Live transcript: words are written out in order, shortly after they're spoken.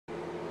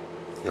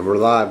And we're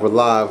live. We're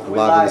live. We're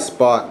live in the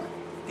spot.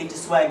 Get your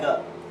swag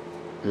up.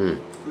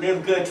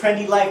 Live good.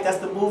 Trendy life. That's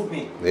the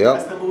movement. Yep.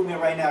 That's the movement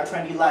right now.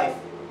 Trendy life.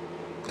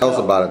 Tell us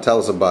about it. Tell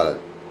us about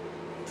it.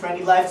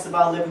 Trendy life is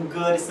about living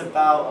good. It's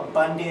about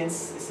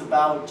abundance. It's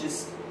about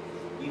just,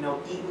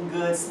 eating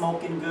good,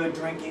 smoking good,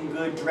 drinking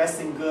good,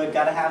 dressing good.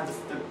 Gotta have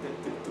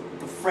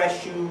the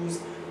fresh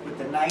shoes with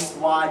the nice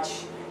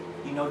watch.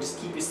 Just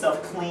keep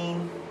yourself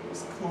clean.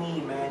 Just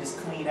clean, man. Just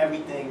clean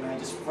everything, man.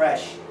 Just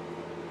fresh.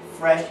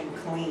 Fresh and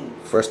clean.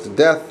 Fresh to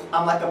death.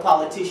 I'm like a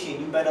politician.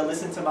 You better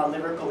listen to my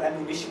lyrical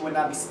ammunition when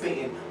I be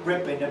spitting,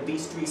 ripping a B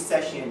Street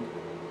session.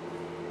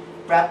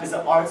 Rap is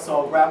an art,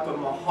 so I rap with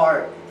my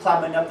heart.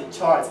 Climbing up the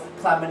charts,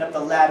 climbing up the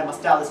ladder. My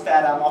style is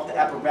fat, I'm off the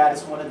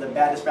apparatus. One of the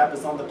baddest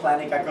rappers on the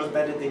planet. Got girls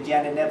better than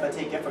Janet, never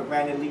take it for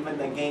granted. Leaving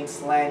the game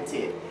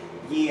slanted.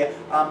 Yeah,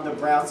 I'm the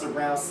brown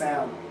surround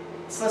sound.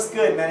 So that's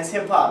good, man. It's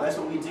hip hop. That's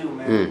what we do,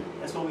 man.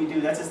 That's what we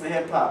do. That's just the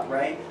hip hop,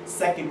 right?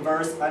 Second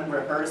verse,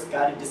 unrehearsed,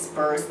 gotta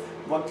disperse.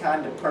 What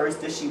kind of purse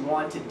does she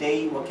want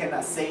today? What can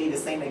I say?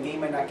 This ain't a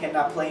game and I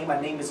cannot play. My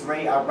name is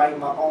Ray. I write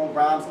my own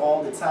rhymes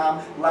all the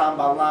time. Line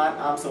by line,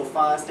 I'm so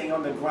fine. Stay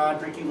on the grind,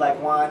 drink you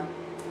like wine.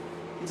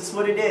 It's just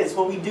what it is. It's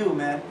what we do,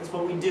 man. It's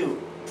what we do.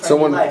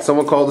 Someone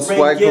called the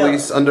swag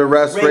police under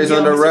arrest. Ray's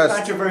under arrest.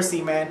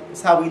 Controversy, man.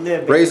 It's how we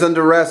live. Ray's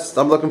under arrest.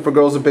 I'm looking for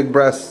girls with big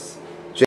breasts.